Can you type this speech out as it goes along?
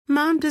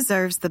Mom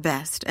deserves the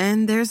best,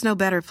 and there's no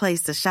better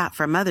place to shop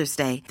for Mother's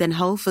Day than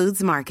Whole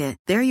Foods Market.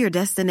 They're your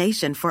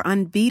destination for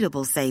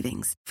unbeatable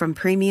savings, from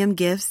premium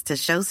gifts to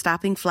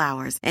show-stopping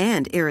flowers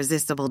and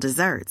irresistible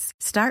desserts.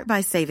 Start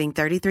by saving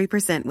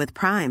 33% with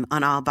Prime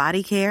on all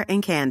body care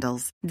and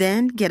candles.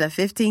 Then get a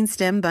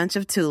 15-stem bunch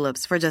of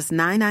tulips for just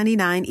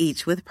 $9.99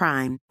 each with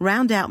Prime.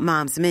 Round out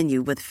Mom's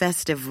menu with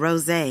festive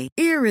rosé,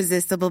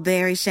 irresistible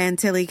berry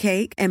chantilly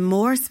cake, and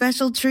more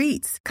special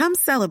treats. Come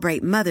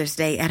celebrate Mother's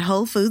Day at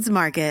Whole Foods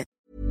Market.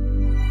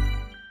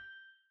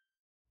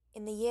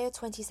 In the year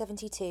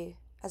 2072,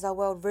 as our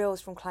world reels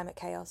from climate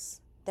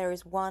chaos, there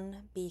is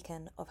one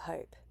beacon of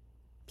hope: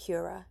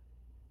 Pura,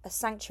 a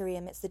sanctuary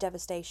amidst the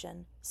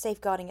devastation,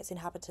 safeguarding its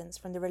inhabitants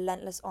from the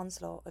relentless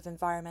onslaught of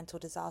environmental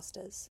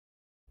disasters.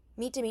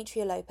 Meet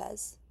Demetria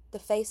Lopez, the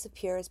face of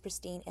Pura's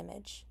pristine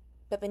image.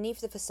 But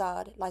beneath the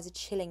facade lies a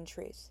chilling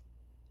truth.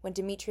 When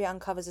Demetria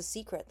uncovers a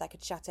secret that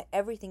could shatter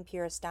everything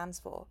Pura stands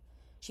for,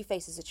 she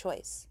faces a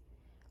choice: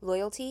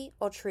 loyalty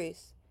or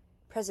truth,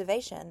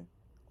 preservation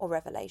or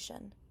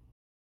revelation.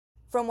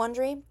 From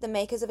Wondery, the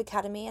makers of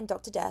Academy and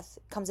Dr. Death,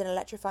 comes an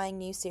electrifying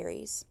new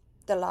series,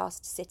 The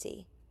Last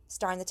City,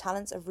 starring the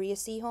talents of Rhea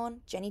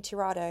Seehorn, Jenny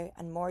Tirado,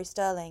 and Maury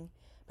Sterling.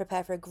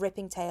 Prepare for a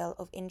gripping tale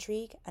of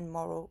intrigue and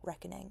moral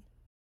reckoning.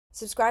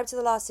 Subscribe to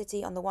The Last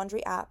City on the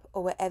Wondery app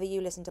or wherever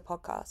you listen to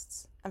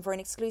podcasts. And for an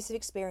exclusive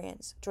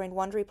experience, join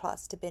Wondery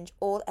Plus to binge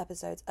all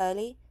episodes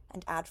early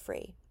and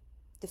ad-free.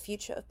 The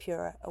future of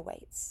Pura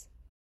awaits.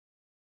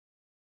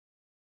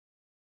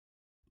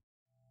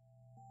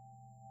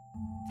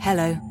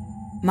 Hello,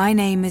 my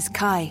name is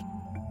Kai,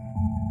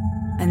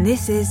 and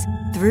this is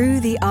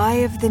Through the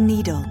Eye of the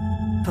Needle,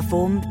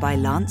 performed by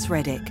Lance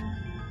Reddick.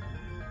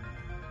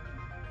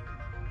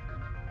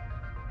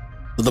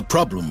 The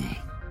problem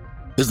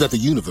is that the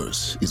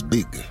universe is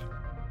big.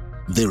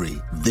 Very,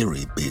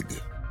 very big.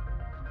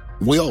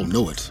 We all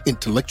know it,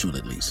 intellectually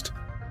at least.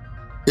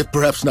 If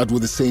perhaps not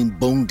with the same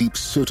bone-deep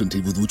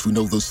certainty with which we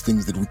know those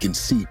things that we can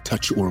see,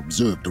 touch, or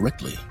observe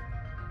directly.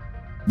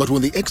 But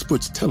when the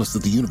experts tell us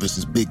that the universe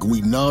is big,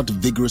 we nod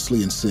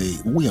vigorously and say,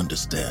 we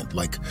understand,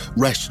 like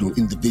rational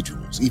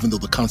individuals, even though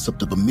the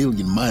concept of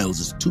 1,000,000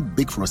 miles is too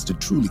big for us to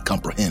truly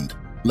comprehend,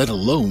 let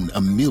alone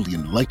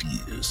 1,000,000 light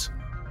years.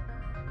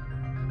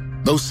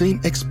 Those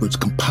same experts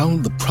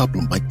compound the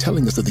problem by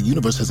telling us that the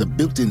universe has a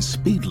built-in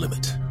speed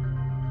limit,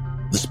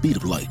 the speed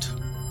of light.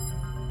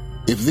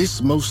 If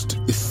this most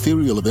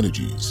ethereal of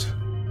energies,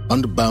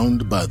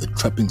 unbound by the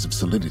trappings of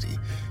solidity,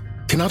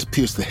 cannot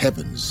pierce the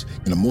heavens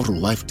in a mortal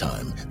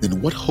lifetime,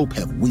 then what hope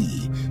have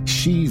we,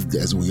 sheathed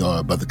as we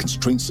are by the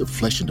constraints of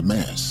flesh and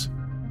mass?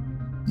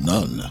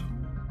 None.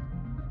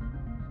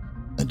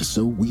 And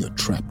so we are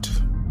trapped,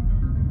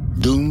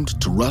 doomed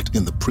to rot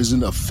in the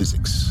prison of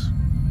physics.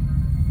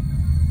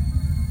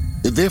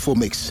 It therefore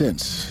makes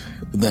sense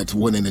that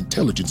when an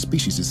intelligent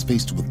species is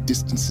faced with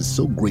distances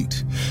so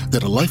great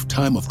that a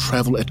lifetime of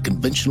travel at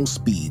conventional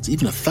speeds,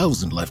 even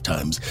 1,000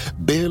 lifetimes,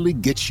 barely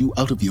gets you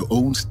out of your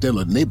own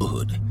stellar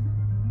neighborhood,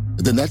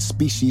 then that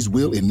species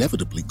will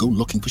inevitably go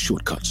looking for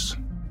shortcuts.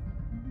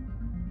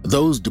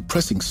 Those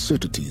depressing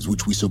certainties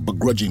which we so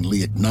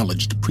begrudgingly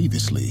acknowledged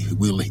previously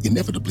will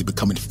inevitably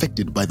become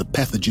infected by the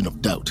pathogen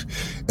of doubt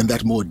and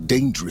that more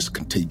dangerous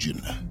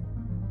contagion,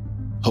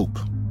 hope.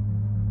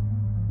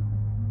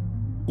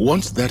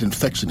 Once that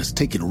infection has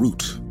taken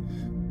root,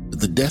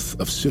 the death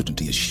of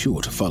certainty is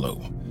sure to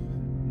follow,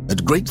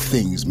 and great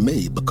things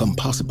may become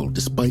possible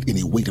despite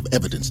any weight of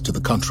evidence to the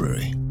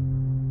contrary.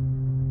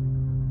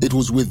 It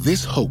was with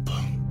this hope,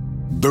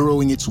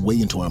 burrowing its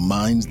way into our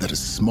minds, that a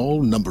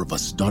small number of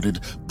us started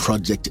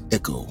Project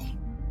Echo.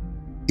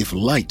 If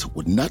light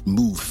would not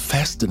move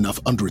fast enough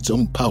under its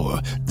own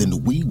power,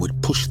 then we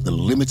would push the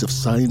limits of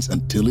science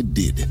until it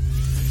did.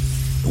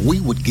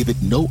 We would give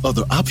it no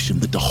other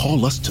option than to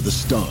haul us to the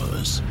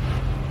stars.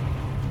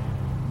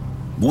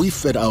 We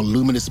fed our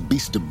luminous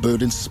beast of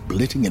burden,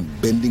 splitting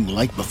and bending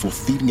light before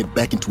feeding it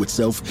back into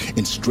itself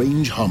in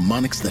strange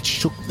harmonics that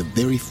shook the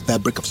very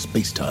fabric of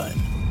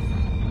space-time.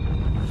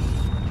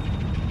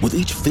 With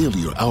each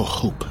failure, our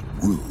hope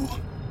grew.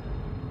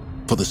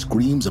 For the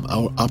screams of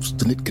our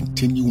obstinate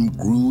continuum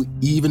grew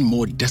even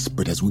more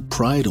desperate as we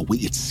pried away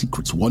its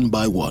secrets one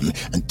by one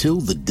until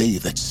the day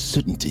that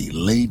certainty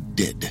lay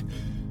dead.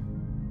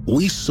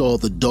 We saw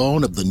the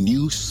dawn of the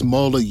new,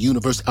 smaller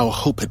universe our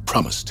hope had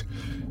promised.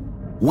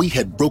 We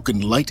had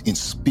broken light in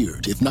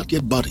spirit, if not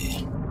yet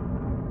body.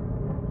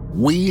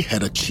 We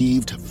had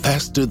achieved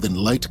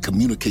faster-than-light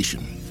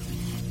communication.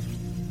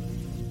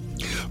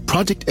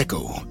 Project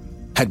Echo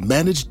had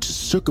managed to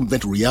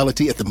circumvent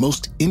reality at the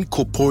most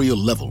incorporeal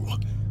level: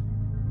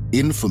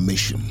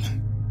 information.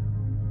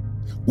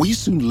 We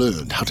soon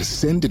learned how to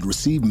send and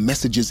receive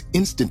messages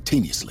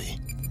instantaneously.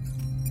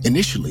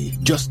 Initially,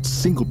 just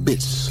single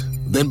bits,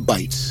 then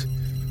bytes,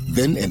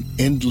 then an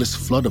endless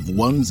flood of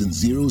ones and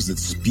zeros that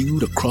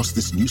spewed across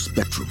this new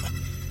spectrum.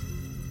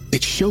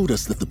 It showed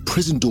us that the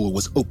prison door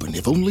was open,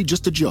 if only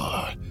just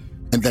ajar,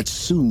 and that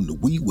soon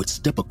we would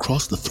step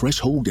across the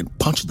threshold and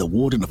punch the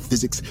warden of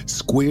physics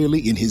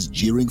squarely in his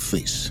jeering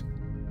face.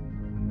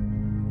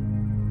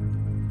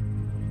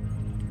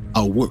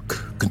 our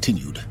work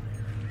continued.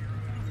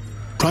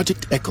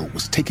 Project Echo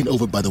was taken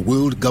over by the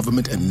world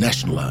government and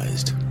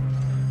nationalized.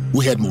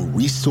 We had more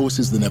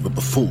resources than ever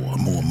before,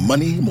 more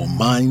money, more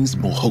minds,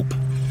 more hope.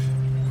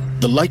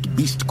 The light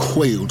beast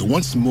quailed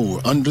once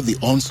more under the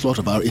onslaught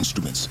of our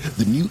instruments,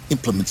 the new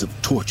implements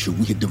of torture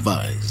we had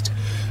devised.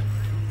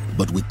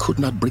 But we could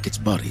not break its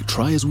body,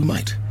 try as we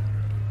might.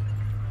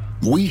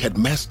 We had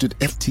mastered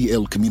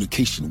FTL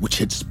communication, which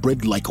had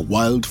spread like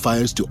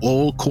wildfires to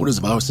all corners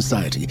of our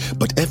society,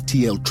 but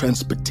FTL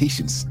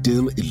transportation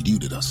still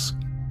eluded us.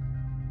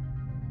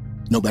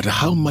 No matter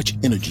how much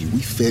energy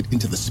we fed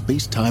into the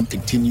space-time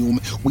continuum,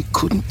 we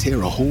couldn't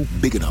tear a hole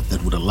big enough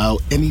that would allow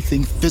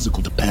anything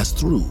physical to pass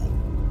through.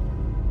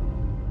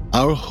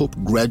 Our hope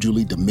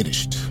gradually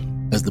diminished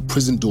as the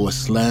prison door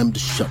slammed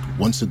shut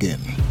once again,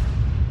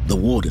 the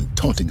warden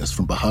taunting us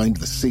from behind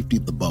the safety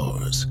of the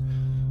bars,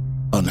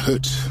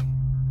 unhurt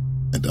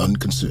and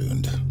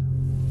unconcerned.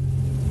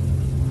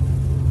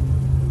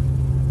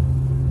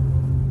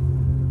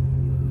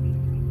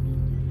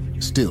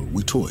 Still,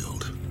 we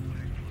toiled,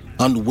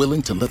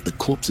 unwilling to let the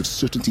corpse of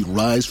certainty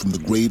rise from the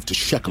grave to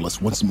shackle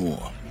us once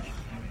more.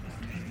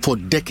 For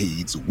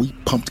decades, we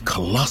pumped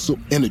colossal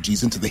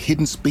energies into the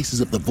hidden spaces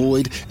of the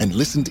void and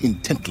listened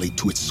intently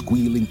to its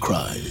squealing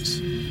cries.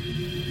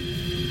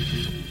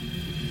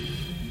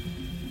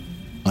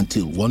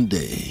 Until one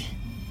day,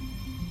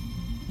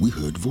 we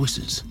heard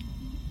voices,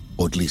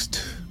 or at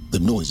least the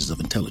noises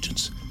of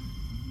intelligence.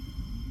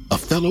 A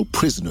fellow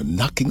prisoner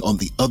knocking on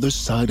the other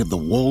side of the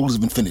walls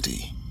of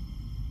infinity.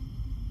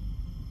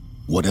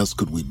 What else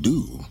could we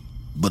do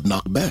but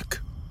knock back?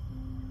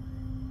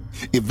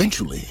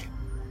 Eventually,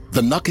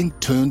 the knocking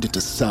turned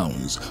into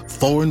sounds,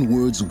 foreign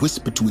words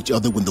whispered to each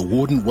other when the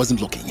warden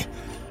wasn't looking.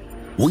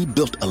 We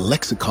built a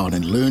lexicon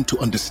and learned to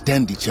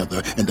understand each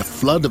other, and a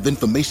flood of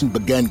information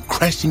began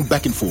crashing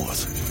back and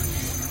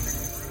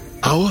forth.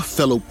 Our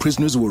fellow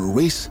prisoners were a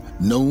race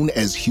known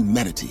as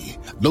humanity,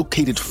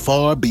 located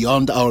far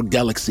beyond our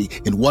galaxy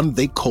in one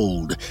they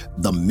called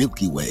the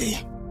Milky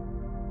Way.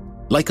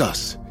 Like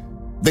us,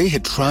 they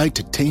had tried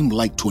to tame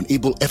light to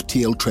enable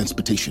FTL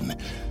transportation.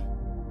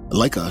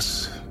 Like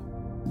us,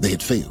 they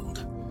had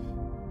failed.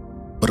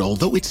 But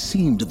although it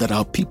seemed that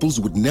our peoples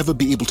would never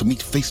be able to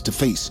meet face to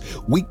face,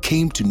 we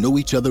came to know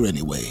each other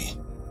anyway.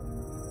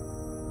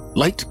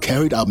 Light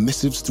carried our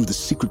missives through the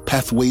secret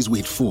pathways we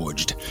had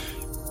forged.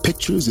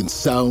 Pictures and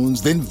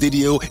sounds, then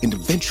video, and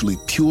eventually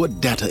pure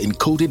data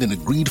encoded in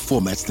agreed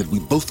formats that we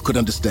both could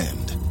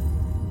understand.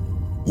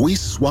 We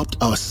swapped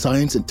our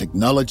science and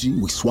technology,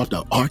 we swapped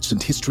our arts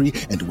and history,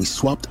 and we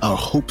swapped our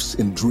hopes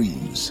and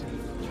dreams.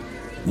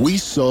 We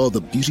saw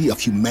the beauty of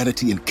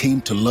humanity and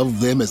came to love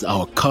them as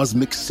our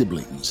cosmic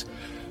siblings.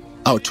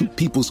 Our two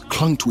peoples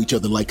clung to each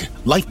other like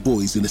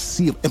lifebuoys in a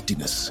sea of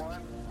emptiness.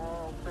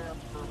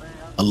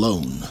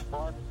 Alone.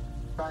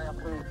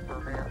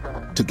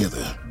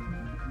 Together.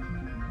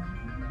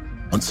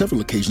 On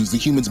several occasions, the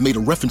humans made a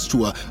reference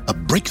to a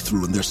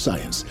breakthrough in their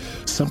science,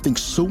 something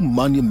so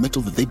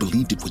monumental that they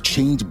believed it would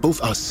change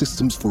both our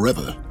systems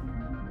forever.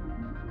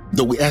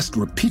 Though we asked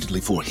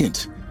repeatedly for a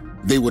hint,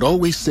 they would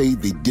always say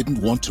they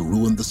didn't want to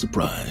ruin the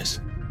surprise.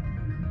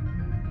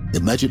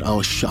 Imagine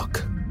our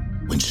shock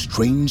when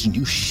strange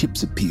new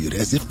ships appeared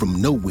as if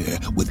from nowhere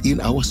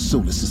within our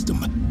solar system.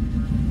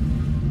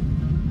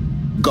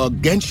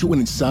 Gargantuan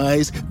in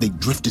size, they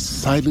drifted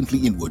silently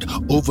inward,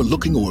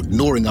 overlooking or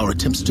ignoring our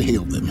attempts to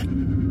hail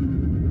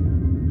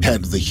them.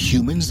 Had the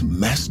humans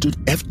mastered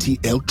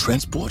FTL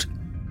transport?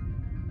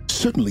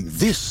 Certainly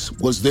this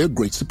was their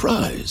great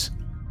surprise.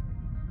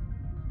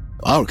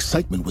 Our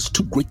excitement was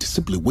too great to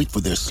simply wait for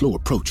their slow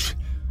approach.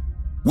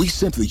 We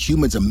sent the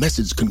humans a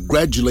message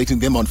congratulating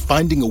them on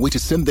finding a way to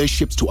send their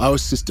ships to our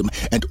system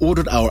and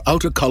ordered our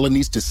outer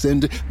colonies to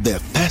send their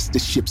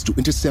fastest ships to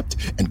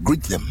intercept and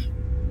greet them.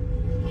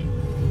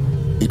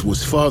 It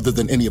was farther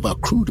than any of our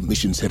crewed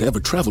missions had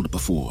ever traveled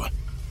before.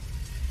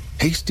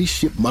 Hasty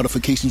ship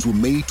modifications were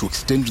made to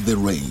extend their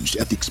range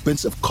at the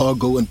expense of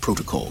cargo and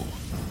protocol.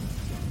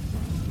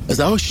 As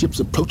our ships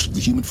approached the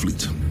human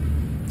fleet,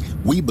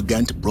 we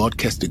began to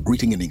broadcast a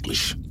greeting in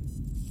English.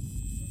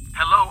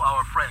 Hello,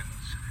 our friends.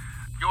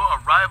 Your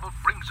arrival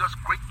brings us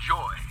great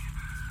joy.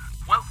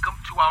 Welcome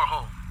to our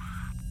home.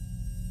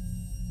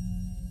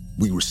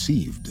 We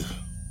received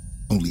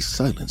only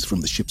silence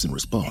from the ships in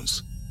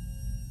response.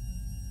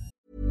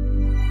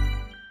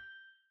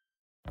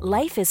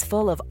 Life is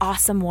full of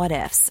awesome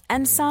what-ifs,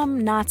 and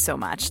some not so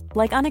much,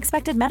 like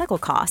unexpected medical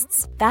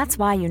costs. That's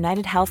why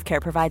United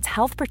Healthcare provides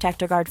Health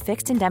Protector Guard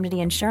fixed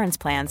indemnity insurance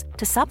plans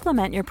to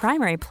supplement your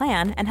primary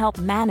plan and help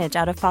manage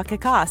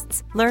out-of-pocket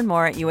costs. Learn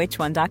more at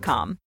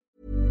uh1.com.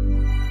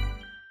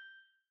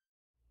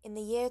 In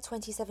the year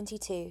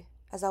 2072,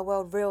 as our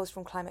world reels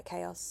from climate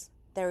chaos,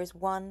 there is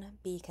one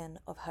beacon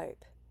of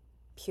hope: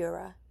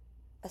 Pura.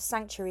 A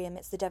sanctuary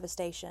amidst the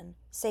devastation,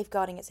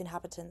 safeguarding its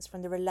inhabitants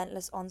from the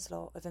relentless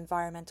onslaught of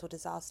environmental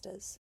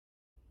disasters.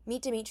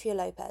 Meet Demetria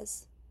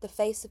Lopez, the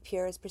face of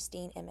Pura's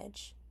pristine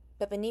image.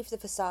 But beneath the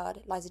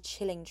facade lies a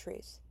chilling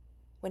truth.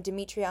 When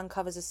Demetria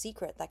uncovers a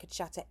secret that could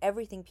shatter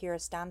everything Pura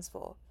stands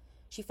for,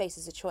 she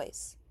faces a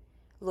choice: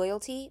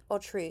 loyalty or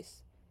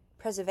truth,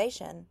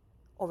 preservation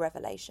or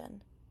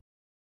revelation.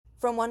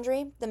 From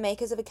Wondery, the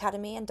makers of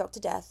Academy and Dr.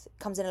 Death,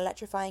 comes an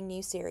electrifying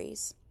new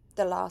series,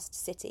 The Last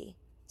City,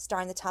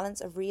 starring the talents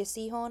of Rhea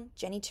Seehorn,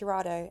 Jenny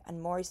Tirado,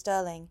 and Maury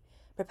Sterling.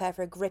 Prepare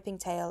for a gripping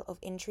tale of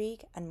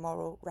intrigue and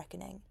moral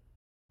reckoning.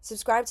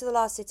 Subscribe to The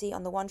Last City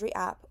on the Wondery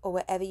app or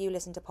wherever you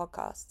listen to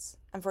podcasts.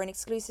 And for an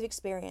exclusive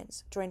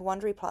experience, join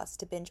Wondery Plus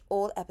to binge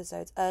all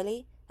episodes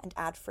early and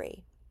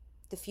ad-free.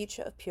 The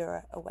future of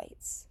Pura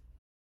awaits.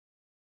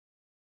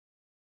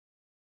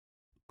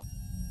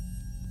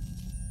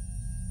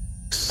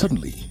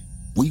 Suddenly,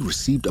 we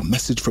received a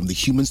message from the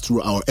humans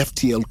through our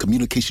FTL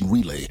communication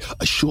relay,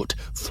 a short,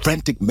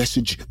 frantic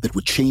message that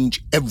would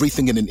change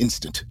everything in an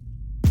instant.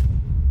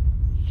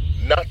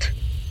 Not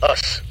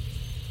us.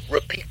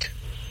 Repeat.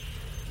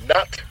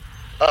 Not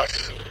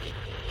us.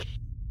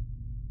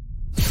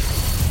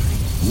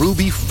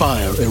 Ruby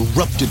fire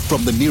erupted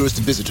from the nearest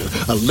visitor,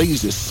 a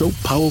laser so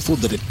powerful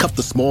that it cut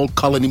the small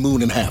colony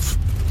moon in half.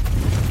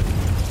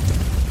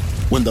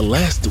 When the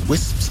last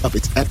wisps of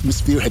its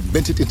atmosphere had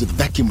vented into the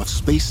vacuum of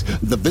space,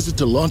 the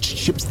visitor launched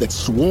ships that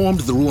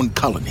swarmed the ruined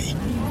colony.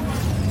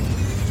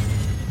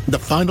 The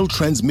final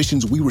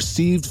transmissions we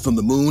received from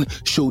the moon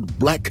showed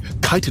black,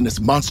 chitinous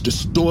monsters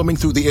storming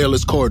through the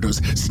airless corridors,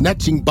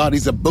 snatching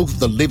bodies of both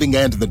the living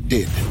and the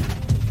dead.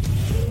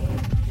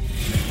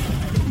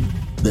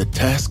 Their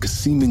task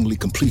seemingly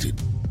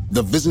completed,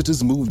 the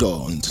visitors moved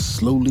on to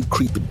slowly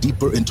creep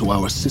deeper into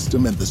our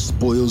system and the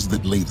spoils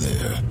that lay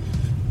there,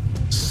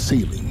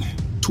 sailing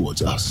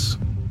towards us.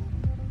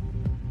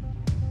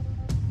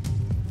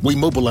 We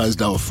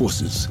mobilized our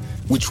forces,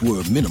 which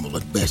were minimal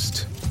at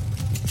best.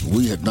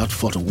 We had not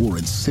fought a war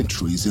in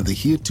centuries, and the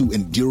hereto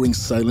enduring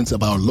silence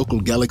of our local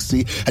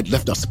galaxy had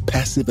left us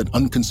passive and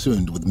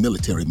unconcerned with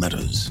military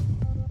matters.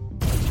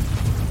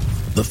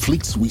 The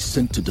fleets we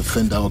sent to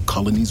defend our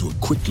colonies were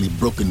quickly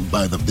broken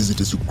by the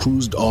visitors who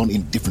cruised on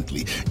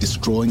indifferently,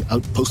 destroying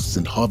outposts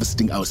and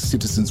harvesting our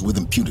citizens with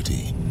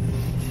impunity.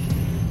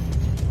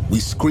 We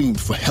screamed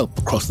for help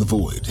across the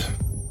void,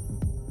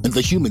 and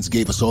the humans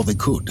gave us all they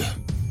could.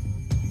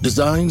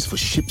 Designs for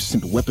ships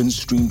and weapons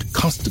streamed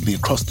constantly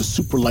across the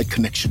super-light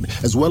connection,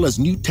 as well as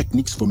new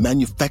techniques for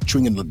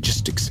manufacturing and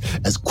logistics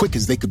as quick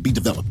as they could be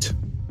developed.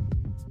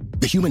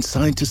 The human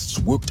scientists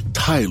worked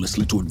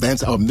tirelessly to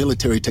advance our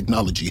military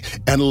technology,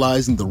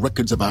 analyzing the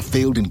records of our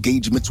failed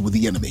engagements with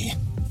the enemy.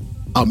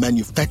 Our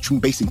manufacturing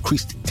base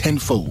increased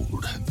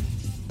tenfold.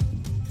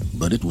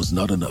 But it was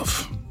not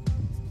enough.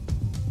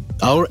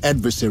 Our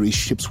adversaries'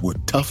 ships were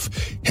tough,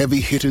 heavy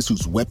hitters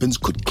whose weapons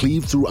could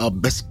cleave through our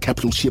best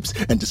capital ships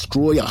and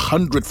destroy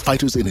 100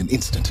 fighters in an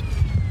instant.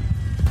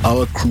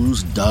 Our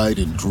crews died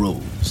in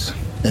droves,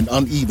 an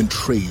uneven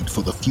trade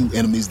for the few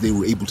enemies they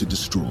were able to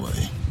destroy.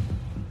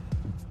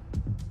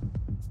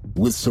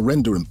 With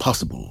surrender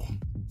impossible,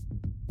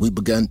 we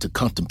began to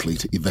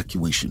contemplate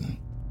evacuation.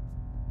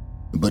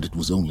 But it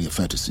was only a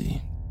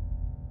fantasy.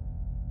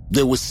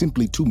 There were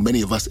simply too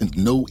many of us and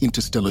no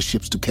interstellar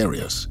ships to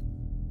carry us.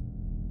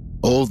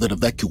 All that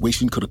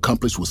evacuation could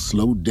accomplish was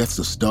slow deaths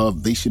of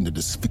starvation and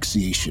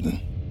asphyxiation,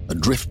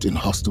 adrift in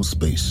hostile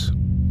space.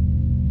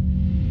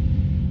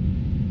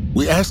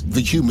 We asked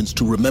the humans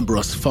to remember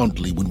us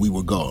fondly when we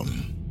were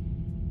gone.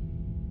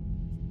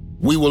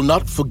 "We will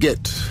not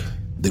forget,"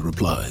 they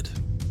replied.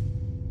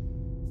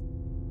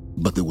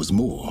 But there was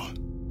more.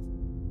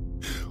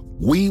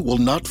 "We will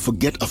not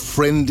forget a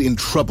friend in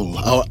trouble,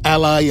 our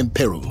ally in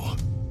peril.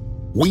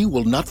 We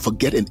will not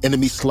forget an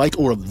enemy's slight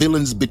or a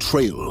villain's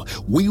betrayal.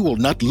 We will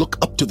not look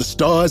up to the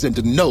stars and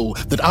to know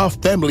that our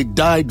family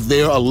died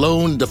there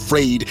alone and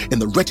afraid in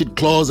the wretched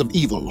claws of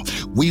evil.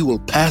 We will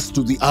pass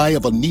through the eye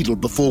of a needle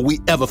before we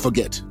ever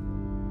forget."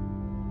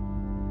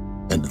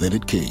 And then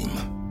it came.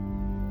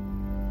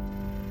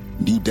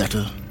 New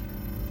data,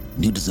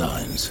 new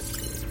designs.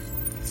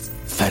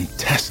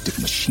 Fantastic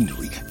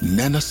machinery,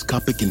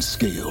 nanoscopic in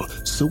scale,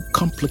 so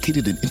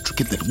complicated and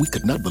intricate that we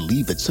could not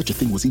believe that such a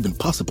thing was even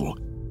possible.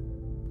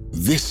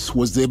 This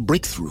was their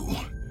breakthrough.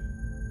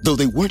 Though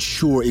they weren't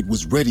sure it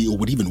was ready or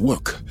would even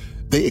work,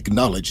 they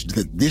acknowledged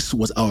that this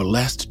was our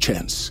last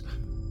chance,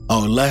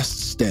 our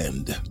last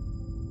stand.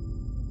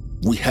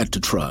 We had to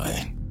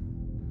try.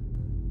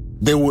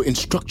 There were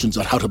instructions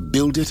on how to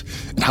build it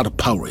and how to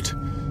power it.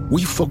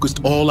 We focused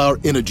all our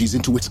energies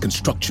into its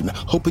construction,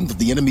 hoping that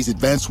the enemy's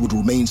advance would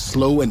remain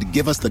slow and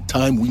give us the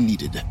time we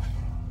needed.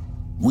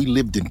 We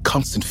lived in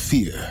constant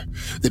fear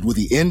that with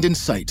the end in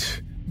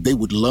sight, they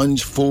would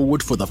lunge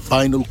forward for the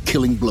final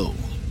killing blow.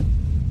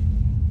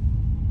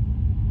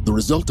 The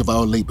result of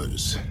our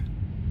labors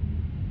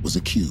was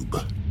a cube,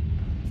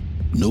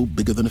 no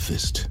bigger than a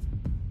fist.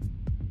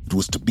 It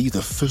was to be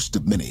the first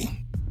of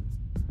many.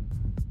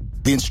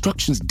 The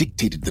instructions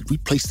dictated that we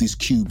place these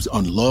cubes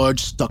on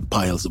large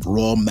stockpiles of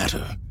raw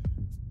matter.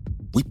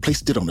 We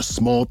placed it on a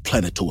small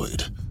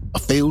planetoid, a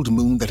failed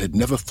moon that had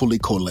never fully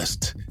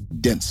coalesced,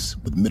 dense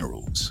with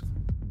minerals.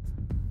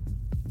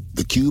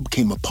 The cube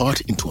came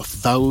apart into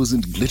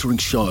 1,000 glittering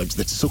shards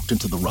that soaked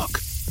into the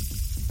rock.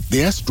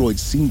 The asteroid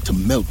seemed to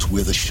melt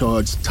where the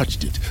shards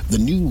touched it, the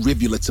new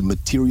rivulets of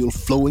material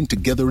flowing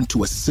together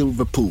into a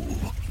silver pool.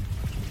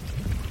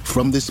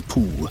 From this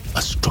pool,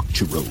 a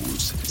structure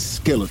rose,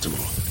 skeletal,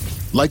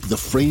 like the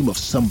frame of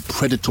some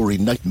predatory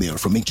nightmare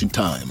from ancient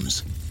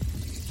times.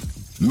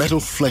 Metal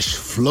flesh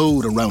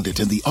flowed around it,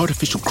 and the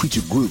artificial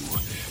creature grew.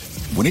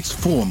 When its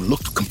form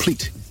looked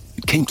complete,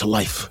 it came to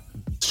life,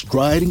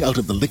 striding out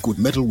of the liquid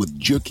metal with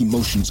jerky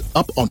motions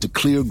up onto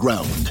clear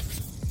ground.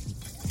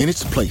 In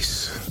its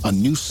place, a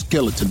new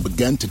skeleton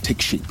began to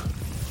take shape.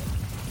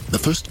 The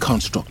first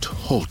construct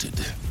halted,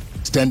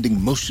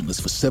 standing motionless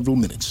for several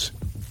minutes.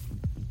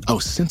 Our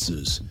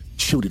sensors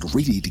showed it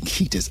radiating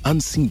heat as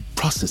unseen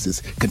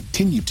processes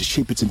continued to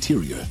shape its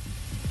interior.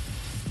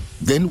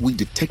 Then we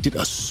detected a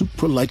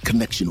supralight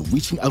connection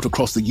reaching out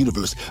across the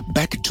universe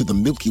back to the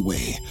Milky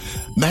Way.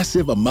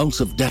 Massive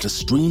amounts of data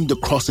streamed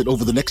across it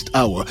over the next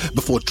hour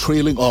before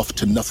trailing off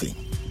to nothing.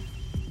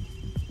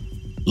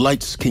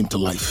 Lights came to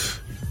life,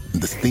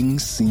 and the thing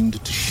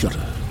seemed to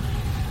shudder.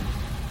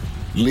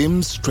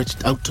 Limbs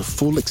stretched out to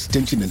full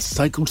extension and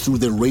cycled through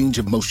their range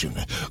of motion.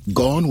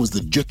 Gone was the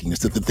jerkiness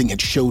that the thing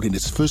had showed in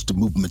its first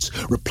movements,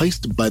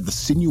 replaced by the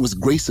sinuous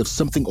grace of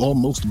something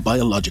almost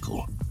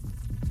biological.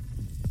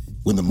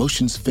 When the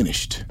motions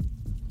finished,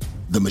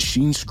 the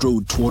machine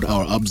strode toward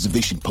our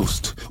observation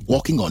post,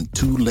 walking on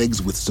two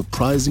legs with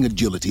surprising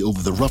agility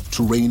over the rough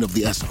terrain of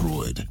the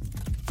asteroid.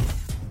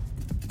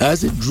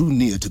 As it drew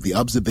near to the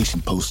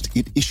observation post,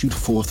 it issued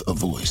forth a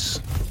voice.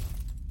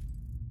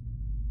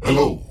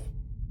 Hello.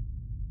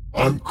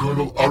 I'm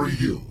Colonel Ari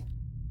Hill,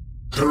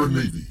 Terra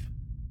Navy,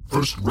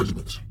 1st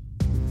Regiment.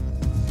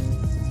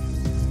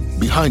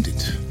 Behind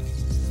it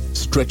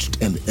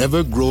stretched an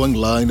ever-growing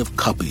line of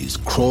copies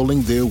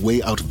crawling their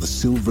way out of the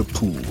silver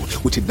pool,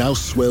 which had now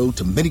swelled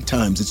to many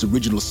times its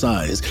original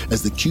size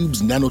as the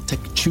cube's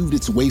nanotech chewed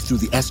its way through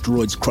the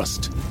asteroid's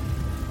crust.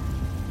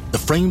 The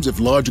frames of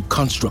larger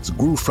constructs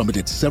grew from it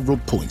at several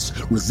points,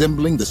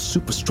 resembling the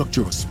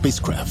superstructure of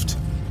spacecraft.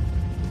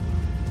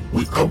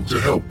 We've come to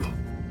help.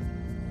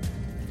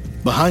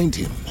 Behind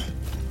him,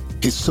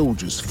 his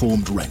soldiers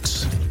formed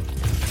ranks.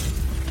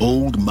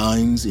 Old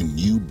minds in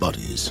new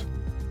bodies.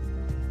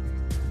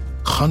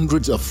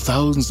 Hundreds of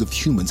thousands of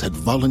humans had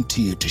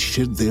volunteered to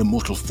shed their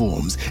mortal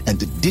forms and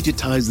to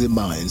digitize their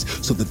minds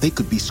so that they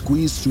could be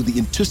squeezed through the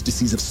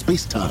interstices of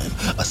space-time,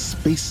 a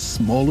space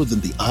smaller than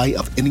the eye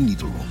of any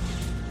needle.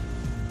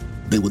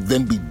 They would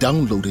then be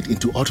downloaded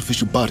into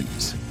artificial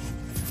bodies.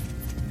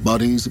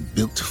 Bodies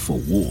built for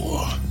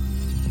war.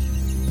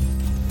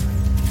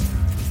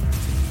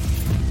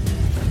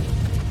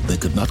 They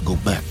could not go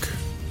back,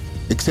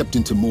 except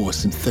into more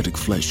synthetic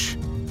flesh.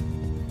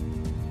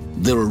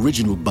 Their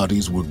original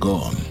bodies were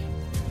gone.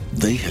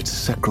 They had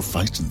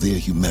sacrificed their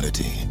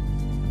humanity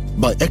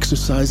by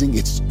exercising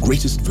its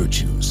greatest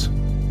virtues: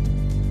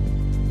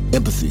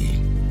 empathy,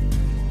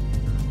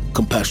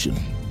 compassion,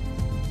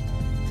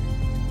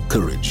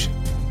 courage.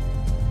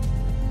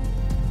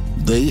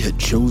 They had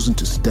chosen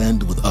to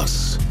stand with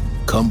us,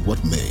 come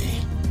what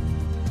may.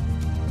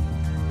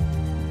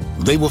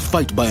 They will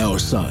fight by our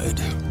side.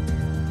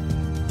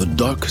 The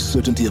dark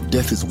certainty of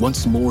death is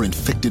once more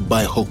infected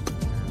by hope,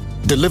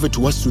 delivered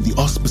to us through the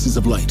auspices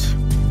of light.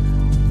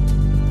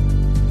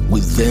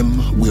 With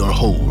them, we are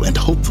whole, and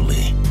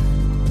hopefully,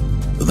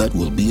 that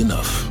will be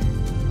enough.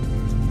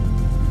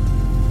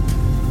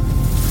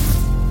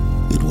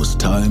 It was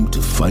time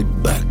to fight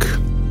back.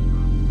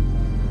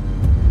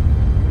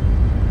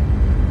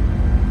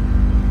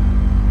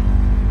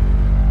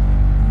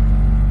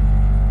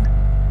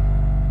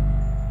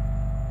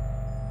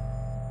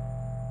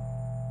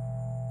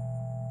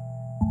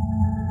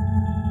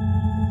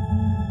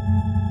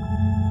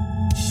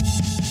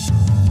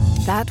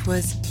 That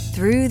was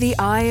Through the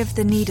Eye of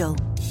the Needle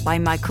by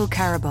Michael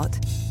Carabot,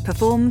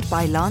 performed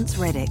by Lance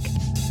Reddick.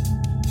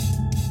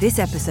 This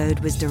episode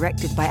was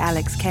directed by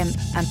Alex Kemp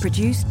and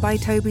produced by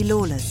Toby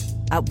Lawless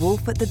at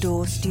Wolf at the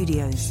Door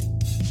Studios.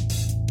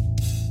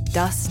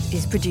 Dust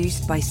is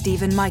produced by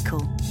Stephen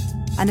Michael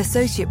and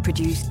associate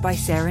produced by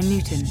Sarah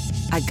Newton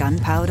at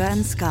Gunpowder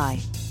and Sky.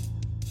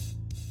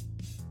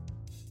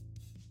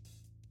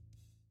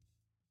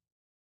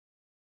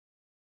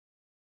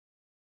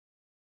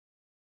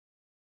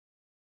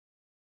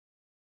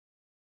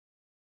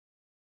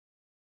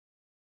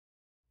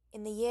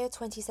 In the year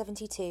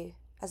 2072,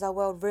 as our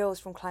world reels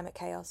from climate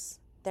chaos,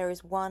 there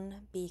is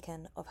one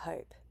beacon of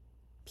hope: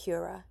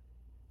 Pura,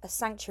 a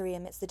sanctuary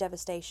amidst the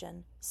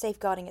devastation,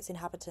 safeguarding its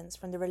inhabitants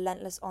from the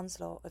relentless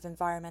onslaught of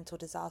environmental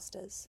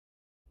disasters.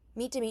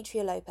 Meet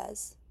Demetria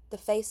Lopez, the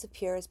face of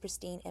Pura's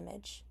pristine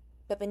image.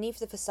 But beneath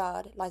the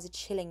facade lies a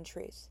chilling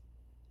truth.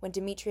 When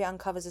Demetria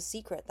uncovers a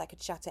secret that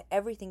could shatter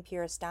everything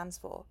Pura stands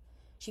for,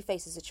 she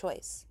faces a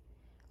choice: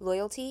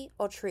 loyalty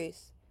or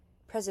truth,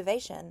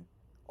 preservation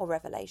or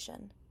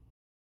revelation.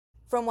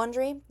 From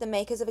Wondery, the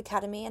makers of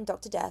Academy and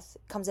Dr. Death,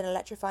 comes an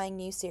electrifying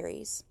new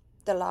series,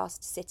 The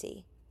Last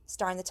City,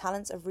 starring the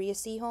talents of Rhea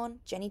Seehorn,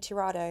 Jenny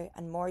Tirado,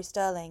 and Maury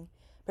Sterling.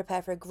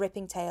 Prepare for a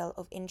gripping tale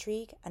of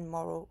intrigue and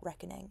moral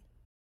reckoning.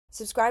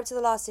 Subscribe to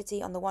The Last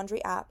City on the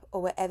Wondery app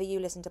or wherever you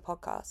listen to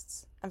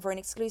podcasts. And for an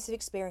exclusive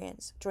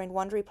experience, join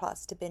Wondery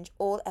Plus to binge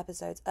all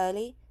episodes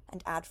early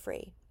and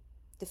ad-free.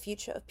 The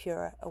future of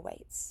Pura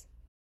awaits.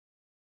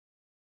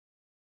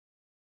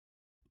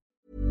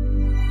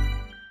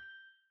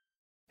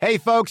 Hey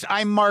folks,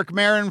 I'm Mark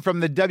Maron from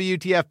the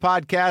WTF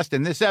Podcast,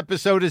 and this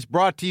episode is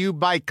brought to you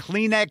by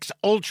Kleenex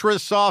Ultra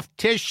Soft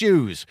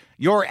Tissues,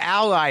 your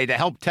ally to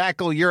help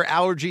tackle your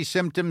allergy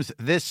symptoms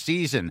this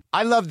season.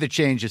 I love the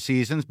change of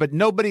seasons, but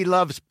nobody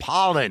loves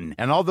pollen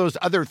and all those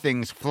other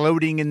things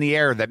floating in the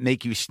air that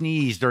make you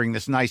sneeze during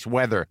this nice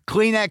weather.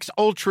 Kleenex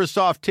Ultra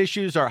Soft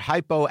Tissues are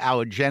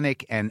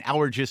hypoallergenic and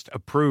allergist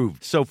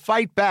approved, so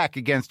fight back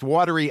against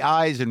watery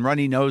eyes and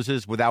runny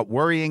noses without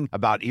worrying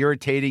about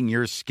irritating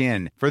your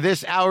skin. For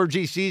this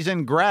allergy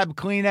season, grab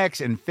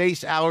Kleenex and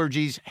face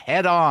allergies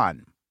head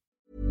on.